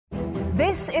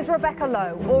This is Rebecca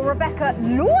Lowe, or Rebecca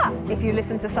Lua, if you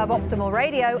listen to Suboptimal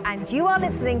Radio, and you are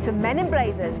listening to Men in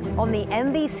Blazers on the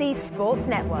NBC Sports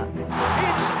Network.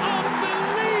 It's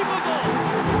unbelievable!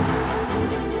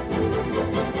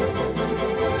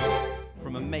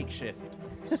 From a makeshift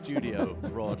studio,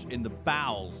 Rog, in the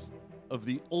bowels of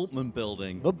the Altman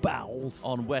Building. The bowels.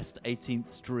 On West 18th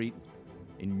Street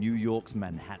in New York's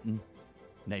Manhattan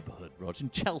neighborhood, Rog. In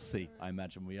Chelsea, I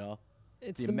imagine we are.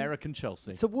 It's the American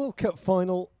Chelsea. It's a World Cup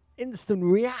final instant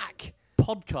react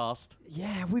podcast.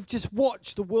 Yeah, we've just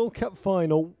watched the World Cup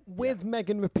final with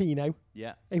Megan Rapinoe.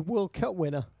 Yeah. A World Cup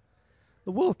winner.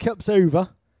 The World Cup's over.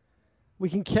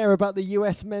 We can care about the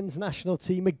US men's national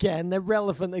team again. They're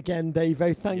relevant again,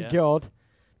 Davo. Thank God.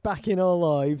 Back in our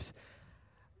lives.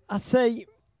 I'd say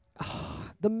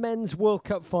the men's World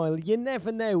Cup final. You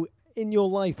never know in your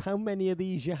life how many of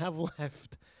these you have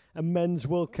left. A men's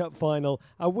World Cup final.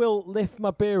 I will lift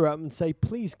my beer up and say,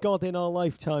 please God, in our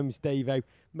lifetimes, Davo,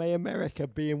 may America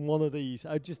be in one of these.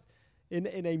 I just in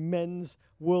a men's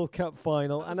World Cup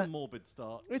final. That's a morbid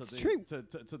start. It's true.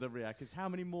 To the react is how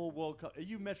many more World Cup? Are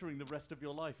you measuring the rest of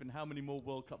your life and how many more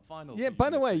World Cup finals? Yeah. By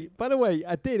the way,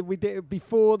 we did it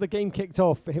before the game kicked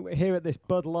off here at this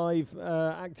Bud Live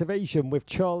activation with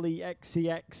Charlie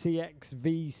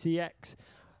XCXCXVCX.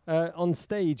 On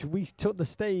stage, we took the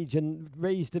stage and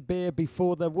raised a beer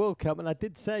before the World Cup, and I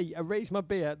did say I raised my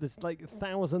beer. There's like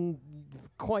 1,000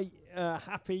 quite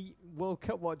happy World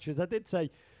Cup watchers. I did say,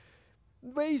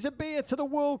 raise a beer to the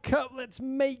World Cup. Let's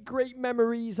make great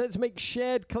memories. Let's make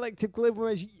shared collective global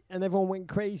memories. And everyone went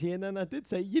crazy. And then I did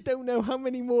say, you don't know how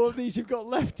many more of these you've got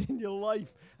left in your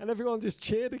life. And everyone just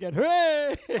cheered again.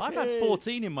 Hooray! I've had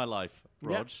 14 in my life,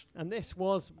 Rog. Yep. And this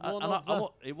was one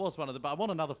of it was one of the. But I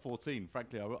want another 14.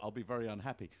 Frankly, I'll be very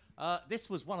unhappy. This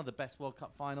was one of the best World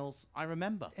Cup finals I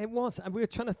remember. It was, and we were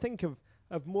trying to think of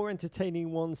more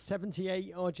entertaining ones.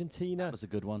 78 Argentina. That was a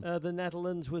good one. The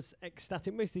Netherlands was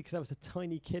ecstatic, mostly because I was a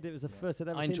tiny kid. It was the first I'd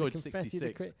ever seen. I enjoyed the confetti,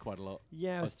 66 quite a lot.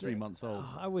 Yeah, I was 3 months old.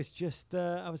 I was just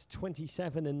I was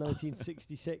 27 in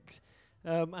 1966.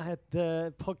 I had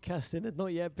podcasting had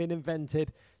not yet been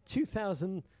invented.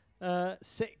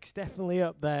 2006 definitely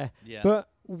up there. Yeah. But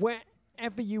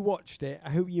wherever you watched it,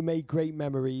 I hope you made great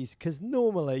memories, because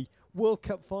normally World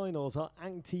Cup finals are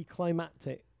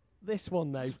anticlimactic. This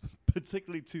one, though.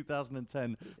 Particularly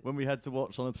 2010, when we had to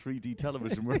watch on a 3D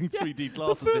television wearing 3D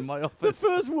glasses in my office. The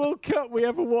first World Cup we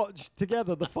ever watched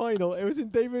together, the final, it was in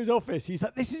Davo's office. He's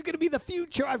like, this is going to be the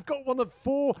future. I've got one of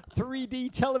 4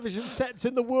 3D television sets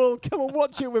in the world. Come and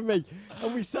watch it with me.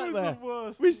 And we sat there. The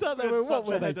worst. We sat there with such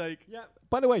a headache. Yeah.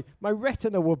 By the way, my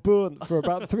retina were burnt for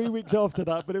about 3 weeks after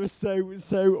that, but it was so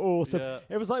awesome. Yeah.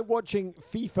 It was like watching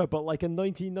FIFA, but like a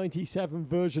 1997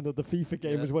 version of the FIFA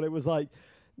game is what it was like.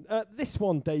 This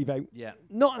one, Davo,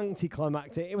 not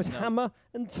anticlimactic. It was hammer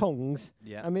and tongs.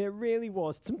 Yeah. I mean, it really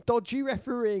was. Some dodgy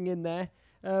refereeing in there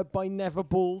by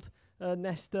Neverbald,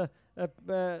 Nesta,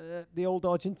 the old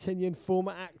Argentinian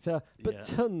former actor. But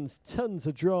tons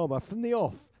of drama from the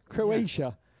off.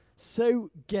 Croatia, so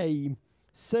game,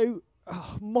 so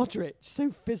Modric,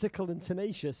 so physical and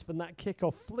tenacious from that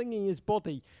kickoff, flinging his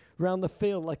body around the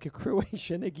field like a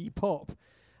Croatian Iggy Pop.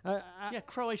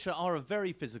 Croatia are a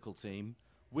very physical team.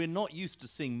 We're not used to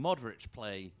seeing Modric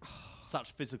play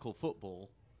such physical football.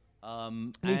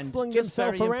 And flung just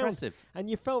himself very around. impressive. And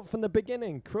you felt from the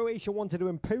beginning, Croatia wanted to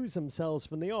impose themselves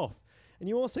from the off. And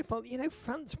you also felt,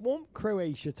 France want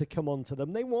Croatia to come onto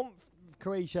them. They want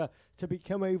Croatia to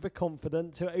become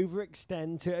overconfident, to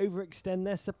overextend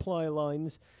their supply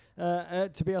lines,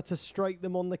 to be able to strike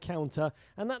them on the counter.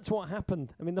 And that's what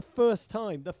happened. I mean, the first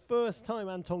time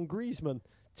Anton Griezmann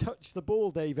touched the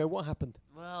ball, Davo, what happened?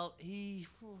 Well, he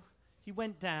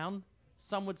went down.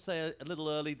 Some would say a little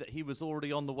early that he was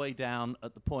already on the way down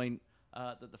at the point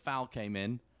that the foul came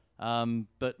in.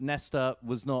 But Nesta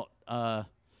was not for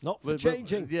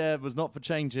changing. Was not for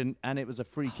changing, and it was a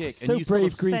free kick. So and you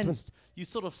brave, you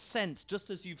sort of sensed, just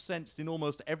as you've sensed in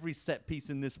almost every set piece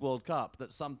in this World Cup,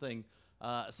 that something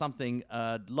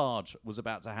large was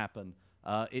about to happen.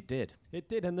 It did. It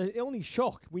did, and the only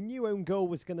shock, we knew own goal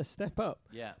was going to step up.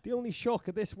 Yeah. The only shock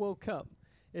of this World Cup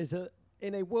is that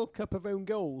in a World Cup of own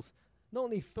goals, not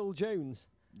only Phil Jones,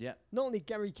 not only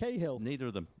Gary Cahill, neither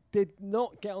of them did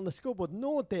not get on the scoreboard,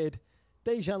 nor did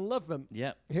Dejan Lovren,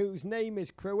 whose name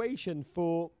is Croatian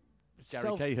for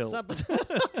Gary Cahill.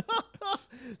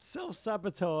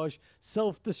 Self-sabotage,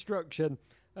 self-destruction.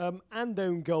 And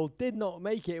own goal did not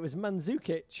make it. It was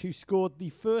Mandzukic who scored the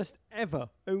first ever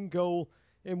own goal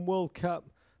in World Cup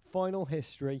final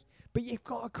history. But you've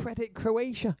got to credit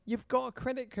Croatia.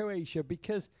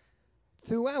 Because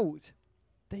throughout,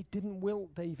 they didn't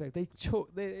wilt, Davo.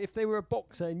 If they were a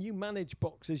boxer and you manage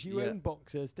boxers, you own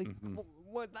boxers, they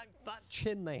that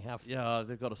chin they have. Yeah,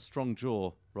 they've got a strong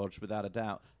jaw, Rog, without a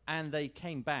doubt. And they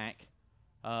came back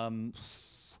and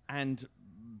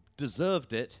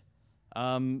deserved it.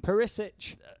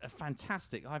 Perisic.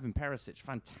 Ivan Perisic,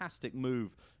 fantastic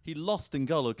move. He lost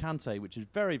N'Golo Kante, which is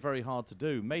very, very hard to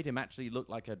do. Made him actually look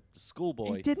like a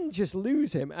schoolboy. He didn't just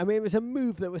lose him. I mean, it was a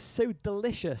move that was so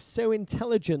delicious, so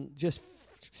intelligent, just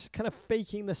kind of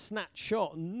faking the snatch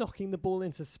shot and knocking the ball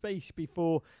into space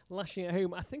before lashing it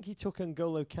home. I think he took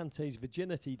N'Golo Kante's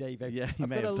virginity, David. Yeah, I've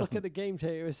got to look at the game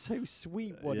today. It was so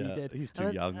sweet what he did. He's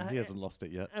too young. He hasn't lost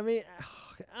it yet. I mean,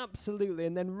 absolutely.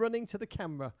 And then running to the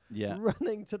camera. Yeah.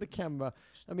 Running to the camera.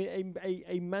 I mean,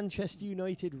 a Manchester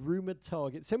United rumoured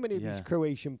target. So many of these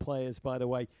Croatian players, by the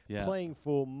way, playing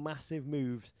for massive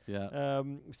moves. Yeah.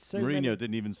 Mourinho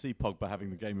didn't even see Pogba having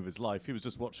the game of his life. He was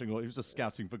just watching, he was just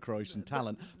scouting for Croatian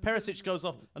talent. Perisic goes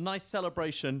off, a nice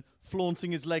celebration,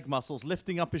 flaunting his leg muscles,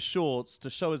 lifting up his shorts to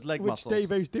show his leg muscles. Which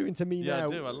Davo's doing to me now. Yeah, I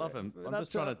do. I love him. I'm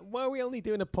just trying to... Why are we only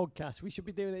doing a podcast? We should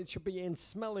be doing it. It should be in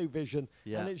Smell-O-Vision,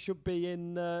 and it should be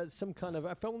in some kind of...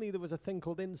 If only there was a thing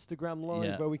called Instagram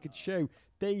Live where we could show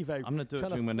Davo. I'm going to do it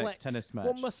during my next tennis match.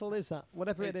 What muscle is that?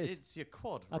 Whatever it is. It's your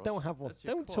quad, Rog. I don't have one.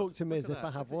 Don't quad. talk to me as if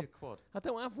I have one. I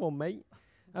don't have one, mate.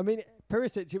 I mean,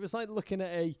 Perisic, it was like looking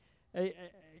at a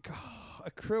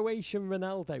Croatian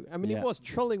Ronaldo. I mean, he was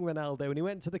trolling Ronaldo, and he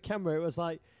went to the camera. It was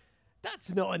like,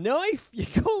 that's not a knife. You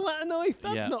call that a knife?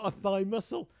 That's not a thigh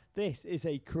muscle. This is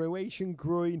a Croatian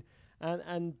groin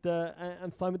and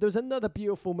thigh. There was another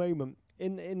beautiful moment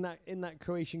in that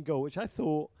Croatian goal, which I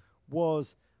thought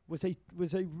was a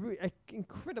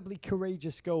incredibly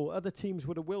courageous goal. Other teams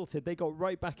would have wilted. They got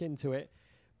right back into it.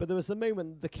 But there was the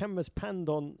moment the cameras panned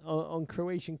on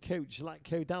Croatian coach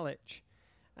Zlatko Dalic,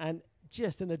 and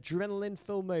just an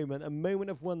adrenaline-filled moment, a moment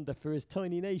of wonder for his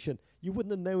tiny nation. You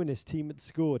wouldn't have known his team had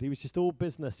scored. He was just all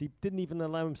business. He didn't even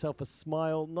allow himself a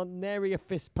smile, not nary a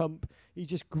fist pump. He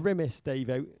just grimaced,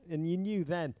 Davo. And you knew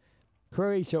then,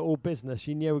 Croatia, all business.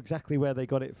 You knew exactly where they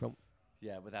got it from.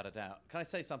 Yeah, without a doubt. Can I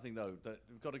say something, though? That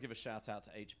we've got to give a shout-out to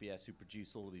HBS, who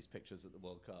produced all of these pictures at the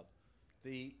World Cup.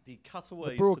 The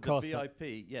cutaways to the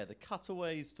VIP, the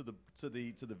cutaways to the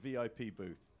VIP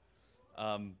booth.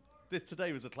 This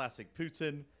today was a classic.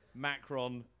 Putin,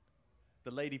 Macron,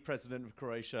 the lady president of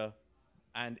Croatia,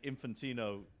 and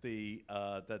Infantino, the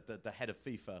head of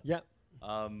FIFA. Yeah.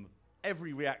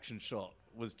 Every reaction shot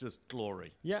was just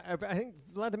glory. Yeah, but I think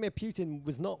Vladimir Putin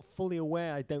was not fully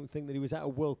aware, I don't think, that he was at a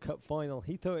World Cup final.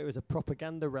 He thought it was a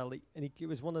propaganda rally, and he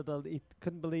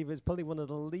couldn't believe it was probably one of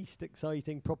the least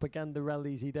exciting propaganda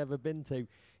rallies he'd ever been to.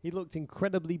 He looked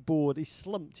incredibly bored. He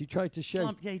slumped. He tried to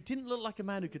show... Yeah, he didn't look like a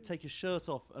man who could take his shirt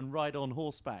off and ride on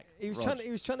horseback. He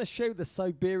was trying to show the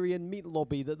Siberian meat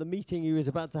lobby that the meeting he was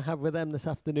about to have with them this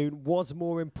afternoon was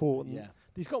more important. Yeah.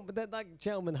 That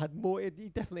gentleman had more... He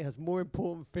definitely has more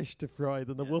important fish to fry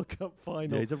than the World Cup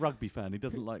final. Yeah, he's a rugby fan. He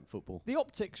doesn't like football. The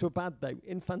optics were bad, though.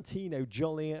 Infantino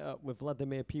jollying it up with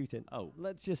Vladimir Putin. Oh.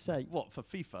 Let's just say... What, for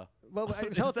FIFA? Well,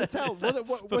 it's hard to tell. For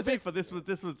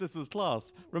FIFA, this was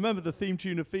class. Remember the theme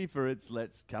tune of FIFA? It's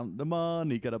let's count the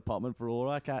money, get an apartment for all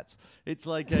our cats. It's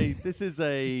like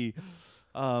FIFA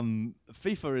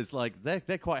is like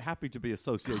they're quite happy to be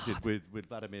associated with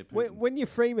Vladimir Putin. When you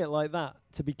frame it like that,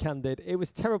 to be candid, it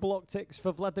was terrible optics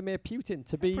for Vladimir Putin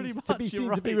to be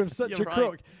seen to be with such a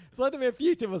crook. Vladimir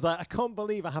Putin was like, I can't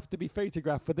believe I have to be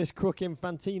photographed for this crook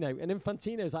Infantino, and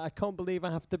Infantino's like, I can't believe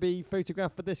I have to be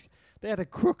photographed for this. They had a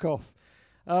crook off.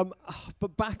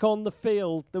 But back on the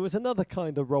field, there was another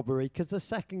kind of robbery, because the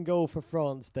second goal for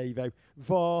France, Davo,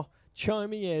 VAR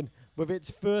chiming in with its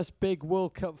first big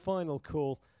World Cup final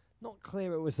call. Not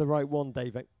clear it was the right one,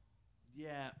 Davo.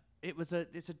 Yeah, it's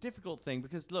a difficult thing,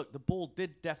 because look, the ball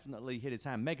did definitely hit his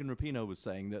hand. Megan Rapinoe was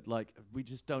saying that, like, we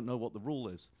just don't know what the rule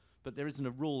is, but there isn't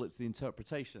a rule, it's the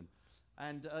interpretation.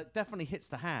 And it definitely hits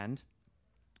the hand.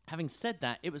 Having said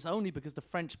that, it was only because the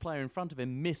French player in front of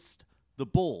him missed the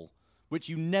ball, which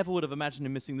you never would have imagined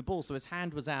him missing the ball. So his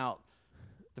hand was out.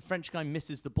 The French guy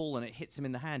misses the ball and it hits him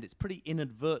in the hand. It's pretty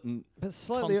inadvertent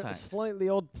contact. Slightly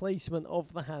odd placement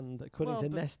of the hand, according to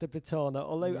Nesta Pitana.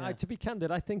 Although, to be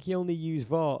candid, I think he only used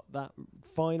VAR, that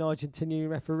fine Argentinian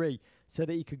referee, so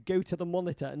that he could go to the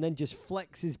monitor and then just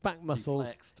flex his back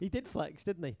muscles. He did flex,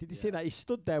 didn't he? Did you see that? He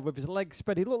stood there with his legs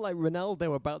spread. He looked like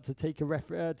Ronaldo about to take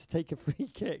a free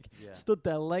kick. Yeah. Stood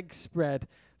there, legs spread,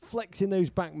 flexing those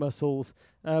back muscles,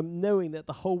 knowing that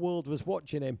the whole world was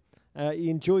watching him. He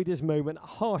enjoyed his moment.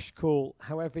 Harsh call,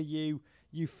 however you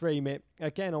frame it.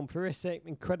 Again, on Perisic,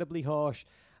 incredibly harsh.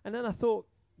 And then I thought,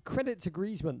 credit to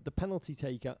Griezmann, the penalty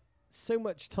taker. so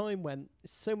much time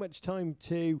so much time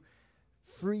to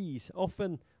freeze.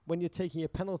 Often when you're taking a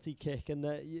penalty kick and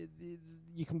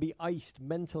you can be iced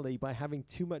mentally by having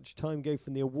too much time go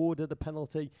from the award of the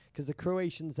penalty, because the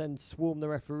Croatians then swarmed the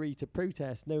referee to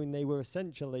protest, knowing they were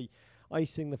essentially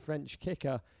icing the French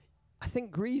kicker. I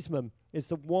think Griezmann is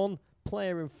the one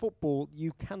player in football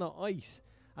you cannot ice.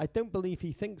 I don't believe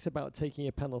he thinks about taking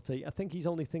a penalty. I think he's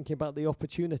only thinking about the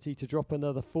opportunity to drop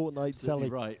another fortnight selling.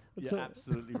 Right. Yeah,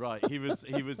 absolutely right. He was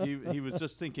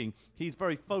just thinking. He's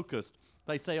very focused.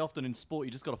 They say often in sport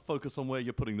you just got to focus on where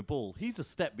you're putting the ball. He's a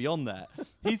step beyond that.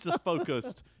 He's just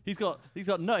focused. He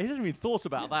hasn't even thought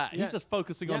about that. He's just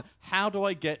focusing on how do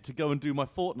I get to go and do my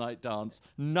fortnight dance.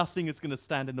 Nothing is going to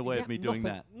stand in the way of me doing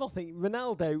that. Nothing.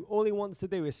 Ronaldo, all he wants to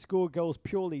do is score goals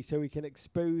purely so he can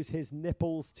expose his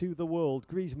nipples to the world.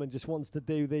 Griezmann just wants to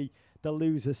do the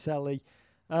loser selly.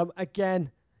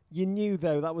 Again, you knew,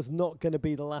 though, that was not going to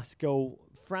be the last goal.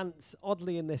 France,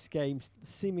 oddly in this game,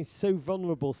 seeming so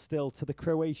vulnerable still to the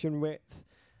Croatian width.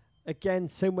 Again,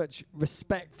 so much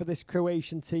respect for this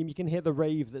Croatian team. You can hear the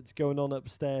rave that's going on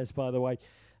upstairs, by the way.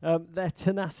 Their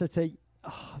tenacity,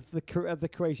 the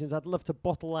Croatians, I'd love to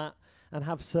bottle that and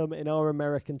have some in our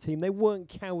American team. They weren't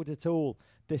cowed at all,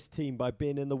 this team, by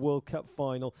being in the World Cup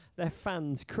final. Their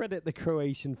fans, credit the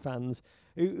Croatian fans,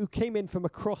 who came in from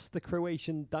across the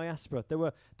Croatian diaspora. There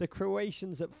were the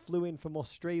Croatians that flew in from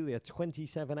Australia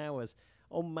 27 hours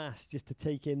en masse just to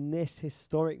take in this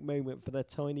historic moment for their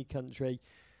tiny country.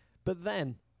 But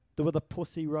then there were the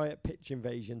Pussy Riot pitch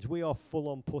invasions. We are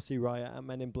full-on Pussy Riot at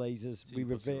Men in Blazers.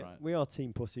 We are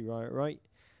Team Pussy Riot, right?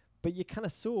 But you kind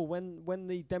of saw when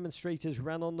the demonstrators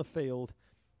ran on the field,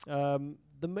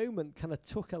 the moment kind of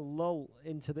took a lull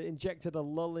injected a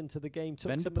lull into the game.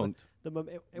 Vendepunkt.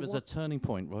 It was a turning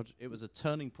point, Rog. It was a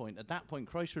turning point. At that point,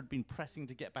 Croatia had been pressing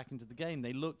to get back into the game.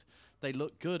 They looked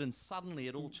good, and suddenly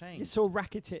it all changed. You saw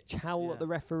Rakitic howl at the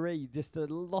referee, just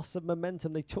the loss of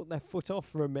momentum. They took their foot off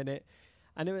for a minute,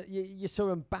 and you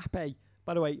saw Mbappe.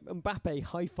 By the way, Mbappe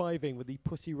high-fiving with the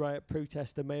Pussy Riot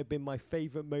protester may have been my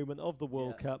favourite moment of the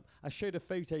World Cup. I showed a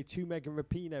photo to Megan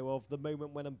Rapinoe of the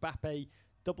moment when Mbappe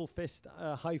double fist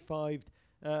high-fived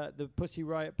the Pussy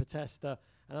Riot protester,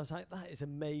 and I was like, that is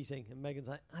amazing. And Megan's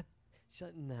like, she's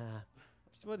like, nah.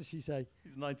 So what did she say?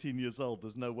 He's 19 years old.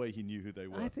 There's no way he knew who they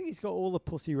were. I think he's got all the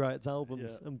Pussy Riot's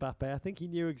albums, Mbappe. I think he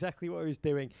knew exactly what he was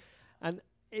doing. And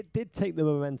it did take the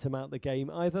momentum out of the game.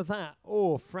 Either that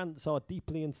or France are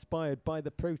deeply inspired by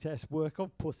the protest work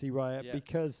of Pussy Riot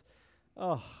because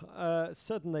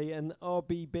suddenly an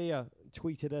RP Beer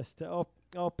tweeted us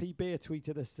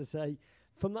to say,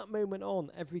 from that moment on,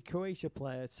 every Croatia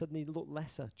player suddenly looked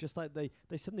lesser, just like they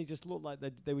suddenly just looked like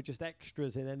they were just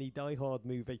extras in any Die Hard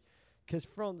movie. Because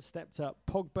France stepped up,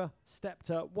 Pogba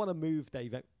stepped up. What a move,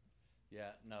 David.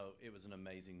 Yeah, no, it was an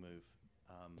amazing move.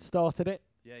 Started it.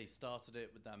 Yeah, he started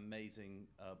it with that amazing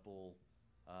ball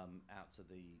out to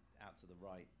the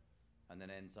right, and then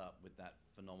ends up with that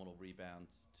phenomenal rebound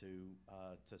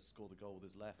to score the goal with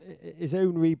his left. His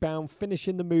own rebound,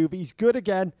 finishing the move. He's good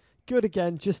again,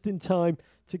 just in time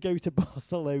to go to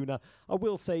Barcelona. I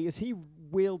will say, as he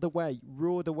roared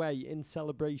away in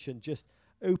celebration, just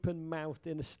open-mouthed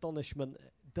in astonishment,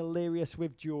 delirious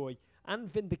with joy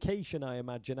and vindication, I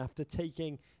imagine, after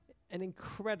taking an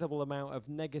incredible amount of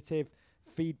negative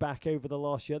feedback over the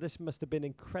last year. This must have been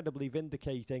incredibly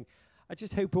vindicating. I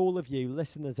just hope all of you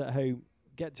listeners at home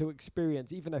get to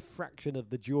experience even a fraction of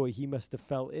the joy he must have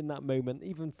felt in that moment,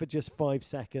 even for just 5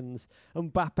 seconds.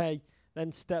 Mbappe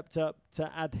then stepped up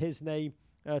to add his name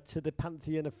to the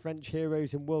pantheon of French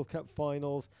heroes in World Cup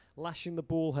finals, lashing the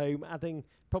ball home, adding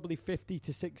probably 50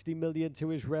 to 60 million to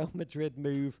his Real Madrid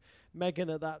move. Megan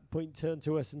at that point turned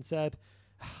to us and said,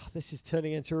 this is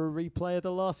turning into a replay of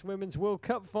the last Women's World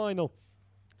Cup final.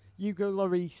 Hugo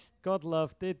Lloris, God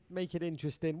love, did make it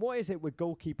interesting. What is it with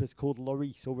goalkeepers called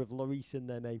Lloris or with Lloris in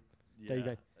their name? Yeah,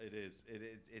 David? It is.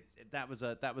 That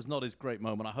was not his great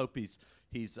moment. I hope he's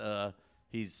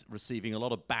receiving a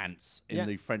lot of bants in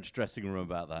the French dressing room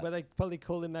about that. Where they probably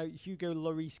call him now Hugo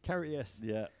Lloris Karius.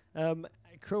 Yeah.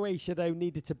 Croatia, though,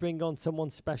 needed to bring on someone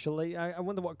special. I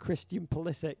wonder what Christian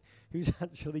Pulisic, who's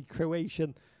actually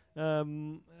Croatian,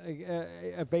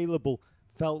 available,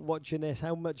 felt watching this.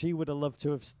 How much he would have loved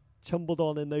to have tumbled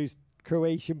on in those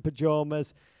Croatian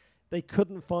pyjamas. They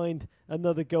couldn't find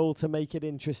another goal to make it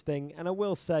interesting. And I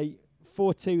will say,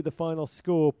 4-2 the final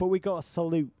score, but we got to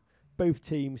salute both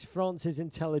teams. France's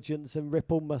intelligence and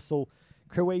ripple muscle,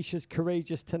 Croatia's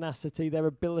courageous tenacity, their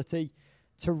ability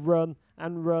to run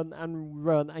and run and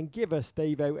run and give us,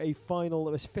 Davo, a final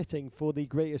that was fitting for the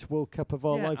greatest World Cup of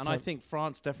our lifetime. And I think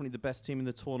France, definitely the best team in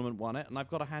the tournament, won it. And I've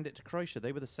got to hand it to Croatia.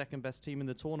 They were the second best team in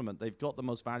the tournament. They've got the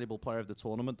most valuable player of the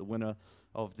tournament, the winner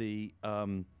of the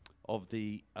Ballon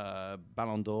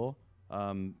d'Or,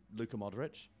 Luka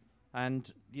Modric.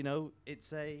 And, you know,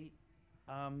 it's a...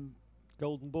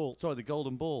 golden ball. Sorry, the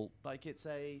golden ball. Like, it's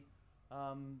a...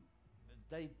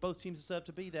 both teams deserve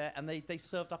to be there, and they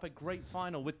served up a great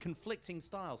final with conflicting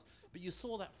styles. But you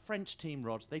saw that French team,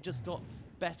 Rog. They just got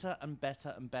better and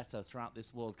better and better throughout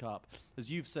this World Cup.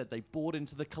 As you've said, they bought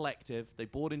into the collective. They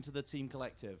bought into the team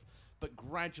collective. But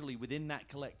gradually, within that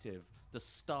collective, the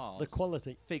stars... the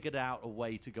quality. ...figured out a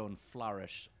way to go and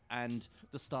flourish. And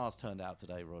the stars turned out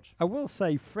today, Rog. I will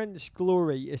say, French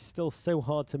glory is still so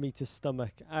hard to me to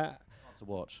stomach. Hard to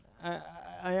watch.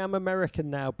 I am American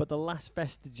now, but the last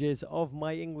vestiges of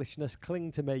my Englishness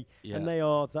cling to me, and they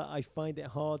are that I find it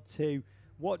hard to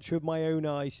watch with my own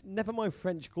eyes. Never mind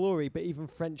French glory, but even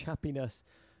French happiness.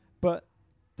 But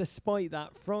despite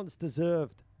that, France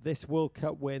deserved this World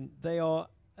Cup win. They are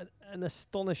an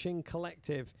astonishing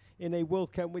collective in a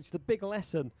World Cup in which the big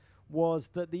lesson was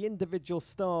that the individual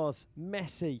stars,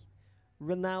 Messi,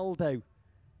 Ronaldo,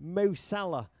 Mo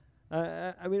Salah,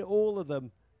 I mean, all of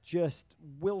them just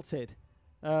wilted.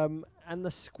 And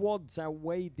the squads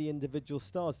outweighed the individual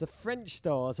stars. The French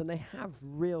stars, and they have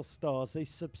real stars, they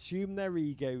subsumed their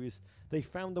egos. They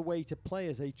found a way to play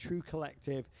as a true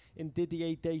collective in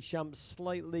Didier Deschamps'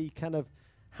 slightly kind of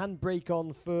handbrake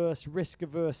on first,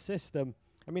 risk-averse system.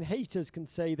 I mean, haters can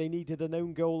say they needed an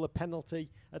own goal, a penalty,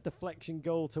 a deflection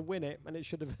goal to win it, and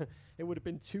it would have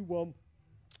been 2-1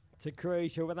 to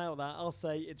Croatia. Without that, I'll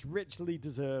say it's richly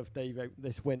deserved, Davo,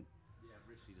 this win.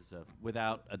 Deserve,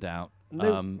 without a doubt.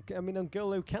 No, I mean,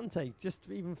 N'Golo Kante, just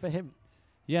even for him.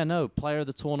 Yeah, no, player of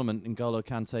the tournament, N'Golo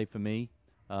Kante for me.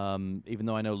 Even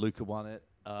though I know Luka won it,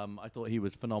 I thought he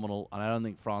was phenomenal, and I don't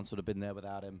think France would have been there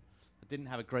without him. I didn't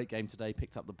have a great game today,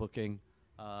 picked up the booking,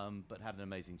 but had an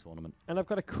amazing tournament. And I've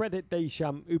got to credit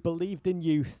Deschamps, who believed in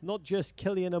youth, not just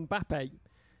Kylian Mbappe,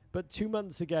 but 2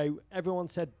 months ago, everyone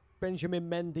said Benjamin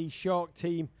Mendy, Shark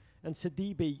Team, and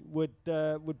Sidibe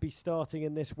would be starting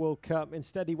in this World Cup.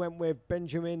 Instead, he went with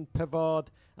Benjamin Pavard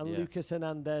and Lucas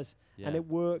Hernandez, and it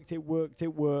worked.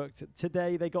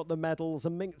 Today, they got the medals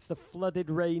amidst the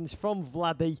flooded rains from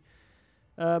Vladi.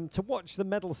 To watch the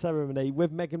medal ceremony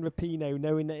with Megan Rapinoe,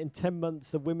 knowing that in 10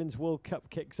 months the Women's World Cup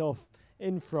kicks off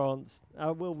in France, I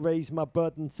will raise my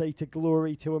bud and say to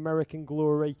glory, to American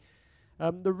glory.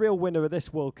 The real winner of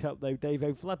this World Cup, though,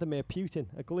 Davo, Vladimir Putin,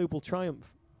 a global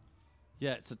triumph.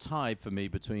 Yeah, it's a tie for me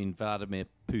between Vladimir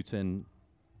Putin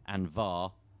and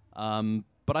VAR.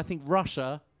 But I think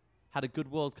Russia had a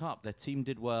good World Cup. Their team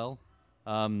did well.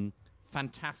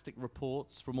 Fantastic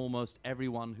reports from almost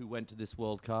everyone who went to this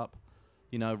World Cup.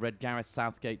 You know, read Gareth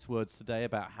Southgate's words today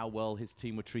about how well his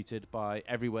team were treated by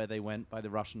everywhere they went by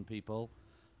the Russian people.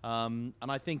 And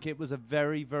I think it was a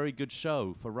very, very good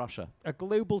show for Russia. A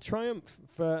global triumph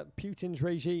for Putin's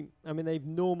regime. I mean, they've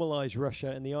normalised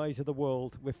Russia in the eyes of the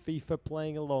world with FIFA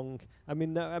playing along. I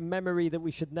mean, a memory that we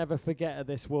should never forget of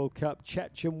this World Cup.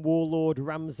 Chechen warlord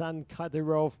Ramzan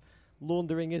Kadyrov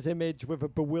laundering his image with a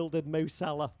bewildered Mo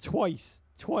Salah. Twice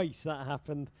that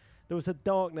happened. There was a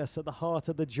darkness at the heart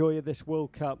of the joy of this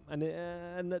World Cup. And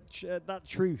that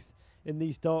truth in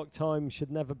these dark times should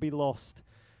never be lost.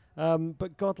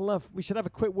 But God love, we should have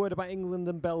a quick word about England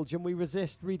and Belgium. We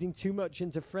resist reading too much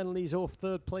into friendlies or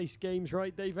third place games,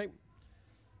 right, Dave?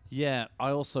 Yeah,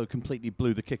 I also completely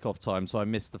blew the kickoff time, so I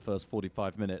missed the first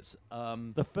 45 minutes.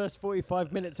 The first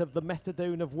 45 minutes of the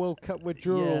methadone of World Cup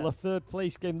withdrawal, the third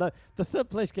place game. The third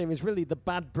place game is really the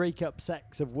bad breakup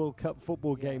sex of World Cup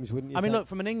football games, wouldn't you say? I mean, look,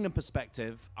 from an England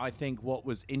perspective, I think what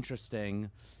was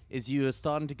interesting is you are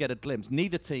starting to get a glimpse.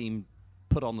 Neither team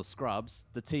put on the scrubs.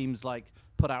 The teams,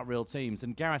 put out real teams.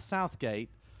 And Gareth Southgate,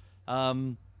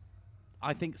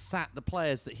 I think, sat the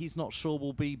players that he's not sure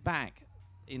will be back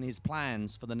in his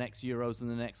plans for the next Euros and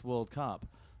the next World Cup.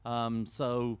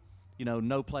 So, you know,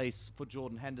 no place for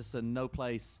Jordan Henderson, no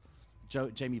place.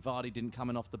 Jamie Vardy didn't come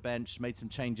in off the bench, made some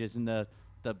changes in the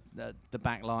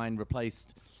back line,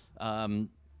 replaced,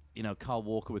 Kyle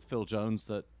Walker with Phil Jones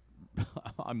that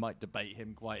I might debate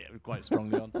him quite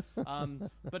strongly on.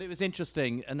 But it was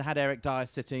interesting, and had Eric Dyer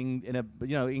sitting in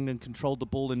England controlled the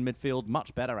ball in midfield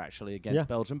much better actually against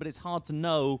Belgium, but it's hard to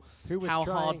know how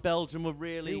hard Belgium were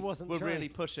really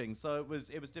pushing. So it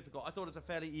was difficult. I thought it was a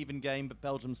fairly even game, but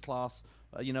Belgium's class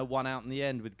won out in the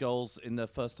end with goals in the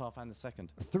first half and the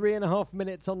second. 3.5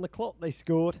 minutes on the clock they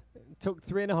scored. It took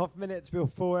 3.5 minutes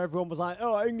before everyone was like,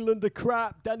 oh, England are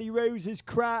crap, Danny Rose is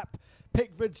crap,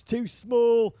 Pickford's too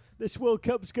small. This World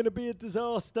Cup's going to be a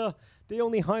disaster. The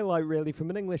only highlight, really, from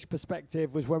an English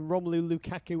perspective was when Romelu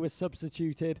Lukaku was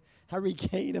substituted. Harry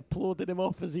Kane applauded him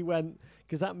off as he went,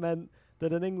 because that meant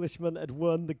that an Englishman had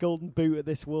won the Golden Boot at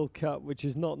this World Cup, which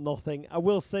is not nothing. I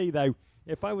will say, though,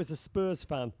 if I was a Spurs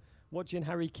fan, watching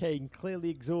Harry Kane clearly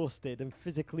exhausted and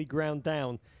physically ground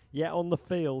down, yet on the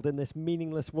field in this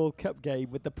meaningless World Cup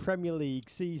game with the Premier League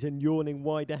season yawning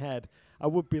wide ahead, I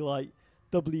would be like,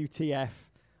 WTF.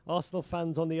 Arsenal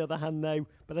fans, on the other hand, no.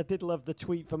 But I did love the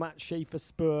tweet from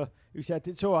 @SchaeferSpur, who said,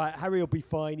 it's all right, Harry will be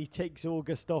fine. He takes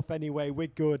August off anyway. We're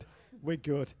good. We're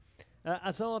good.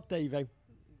 Hazard, Davo,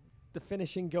 the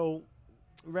finishing goal.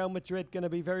 Real Madrid going to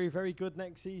be very, very good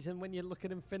next season when you look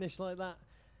at him finish like that.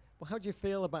 Well, how do you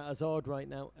feel about Hazard right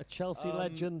now? A Chelsea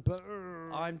legend, but...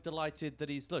 I'm delighted that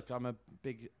I'm a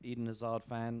big Eden Hazard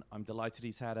fan. I'm delighted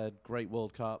he's had a great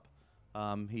World Cup.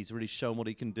 He's really shown what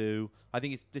he can do. I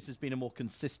think this has been a more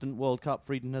consistent World Cup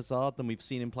for Eden Hazard than we've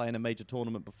seen him play in a major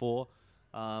tournament before.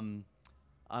 And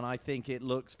I think it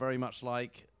looks very much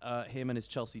like him and his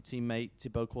Chelsea teammate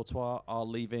Thibaut Courtois are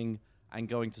leaving and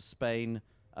going to Spain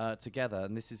together.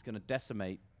 And this is going to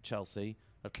decimate Chelsea,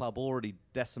 a club already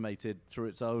decimated through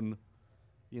its own,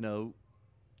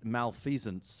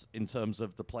 malfeasance in terms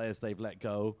of the players they've let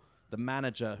go, the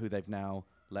manager who they've now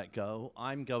let go.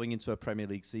 I'm going into a Premier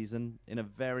League season in a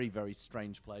very, very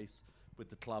strange place with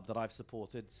the club that I've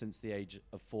supported since the age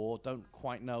of 4. Don't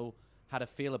quite know how to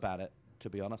feel about it, to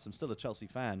be honest. I'm still a Chelsea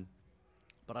fan,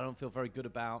 but I don't feel very good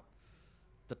about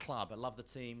the club. I love the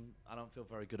team. I don't feel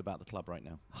very good about the club right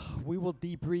now. We will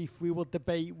debrief, we will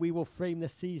debate, we will frame the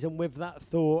season with that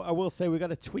thought. I will say we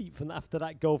got a tweet from after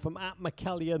that goal from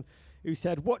 @McCallion, who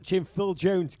said, watching Phil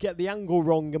Jones get the angle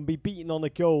wrong and be beaten on a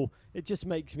goal, it just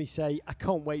makes me say, I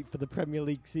can't wait for the Premier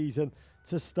League season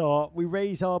to start. We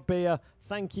raise our beer.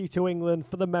 Thank you to England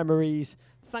for the memories.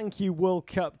 Thank you, World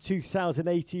Cup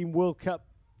 2018, World Cup,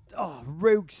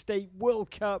 Rogue State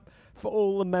World Cup, for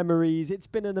all the memories. It's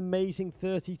been an amazing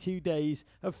 32 days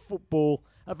of football,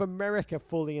 of America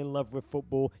falling in love with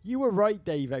football. You were right,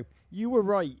 Davo. You were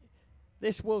right.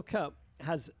 This World Cup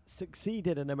has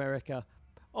succeeded in America.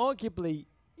 Arguably,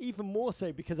 even more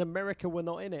so because America were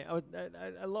not in it.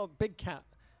 A lot of Big Cat,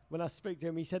 when I spoke to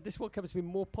him, he said this World Cup has been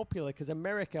more popular because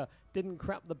America didn't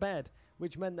crap the bed,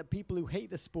 which meant that people who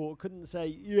hate the sport couldn't say,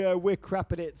 yeah, we're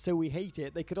crap at it, so we hate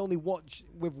it. They could only watch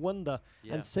with wonder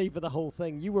and savor the whole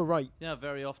thing. You were right. Yeah,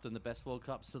 very often the best World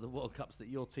Cups are the World Cups that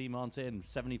your team aren't in.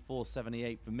 74,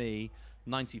 78 for me.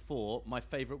 94, my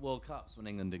favourite World Cups when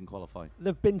England didn't qualify.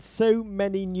 There have been so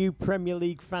many new Premier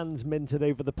League fans minted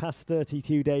over the past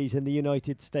 32 days in the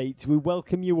United States. We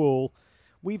welcome you all.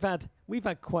 We've had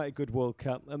quite a good World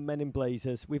Cup at Men in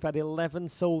Blazers. We've had 11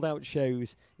 sold-out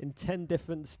shows in 10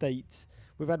 different states.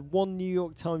 We've had 1 New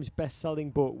York Times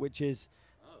best-selling book, which is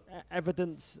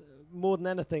evidence more than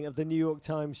anything of the New York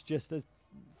Times just as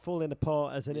falling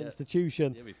apart as an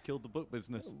institution. Yeah, we've killed the book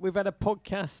business. We've had a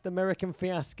podcast, American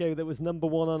Fiasco, that was #1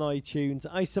 on iTunes.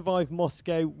 I Survived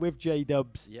Moscow with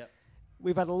J-Dubs. Yep.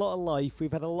 We've had a lot of life.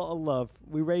 We've had a lot of love.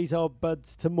 We raise our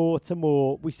buds to more, to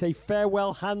more. We say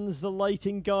farewell, Hans, the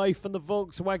lighting guy from the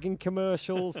Volkswagen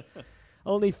commercials.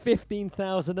 Only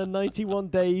 15,091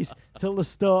 days till the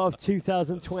start of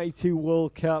 2022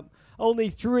 World Cup. Only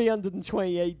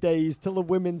 328 days till the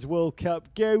Women's World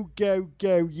Cup. Go, go,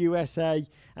 go, USA.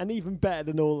 And even better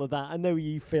than all of that, I know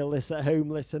you feel this at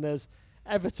home, listeners.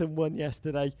 Everton won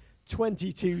yesterday,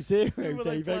 22-0, Who were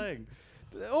they David. playing?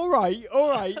 All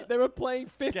right. They were playing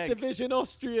 5th Division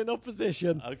Austrian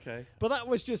opposition. Okay. But that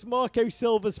was just Marco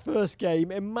Silva's first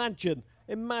game. Imagine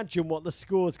what the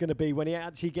score's going to be when he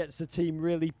actually gets the team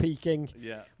really peaking.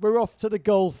 Yeah. We're off to the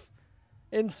Gulf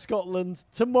in Scotland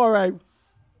tomorrow.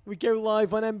 We go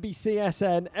live on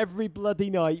NBCSN every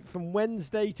bloody night from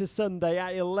Wednesday to Sunday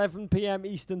at 11 p.m.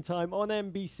 Eastern Time on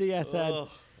NBCSN. Ugh.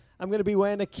 I'm going to be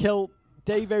wearing a kilt.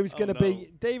 Davo's going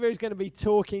to be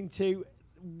talking to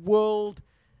world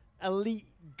elite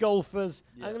golfers.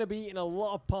 Yeah. I'm going to be eating a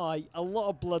lot of pie, a lot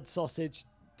of blood sausage.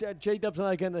 J-Dubs and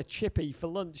I are going to chippy for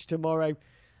lunch tomorrow.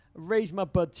 Raise my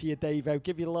bud to you, Davo.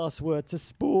 Give you the last word to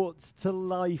sports, to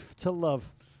life, to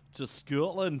love. To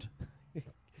Scotland.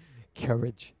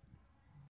 Courage.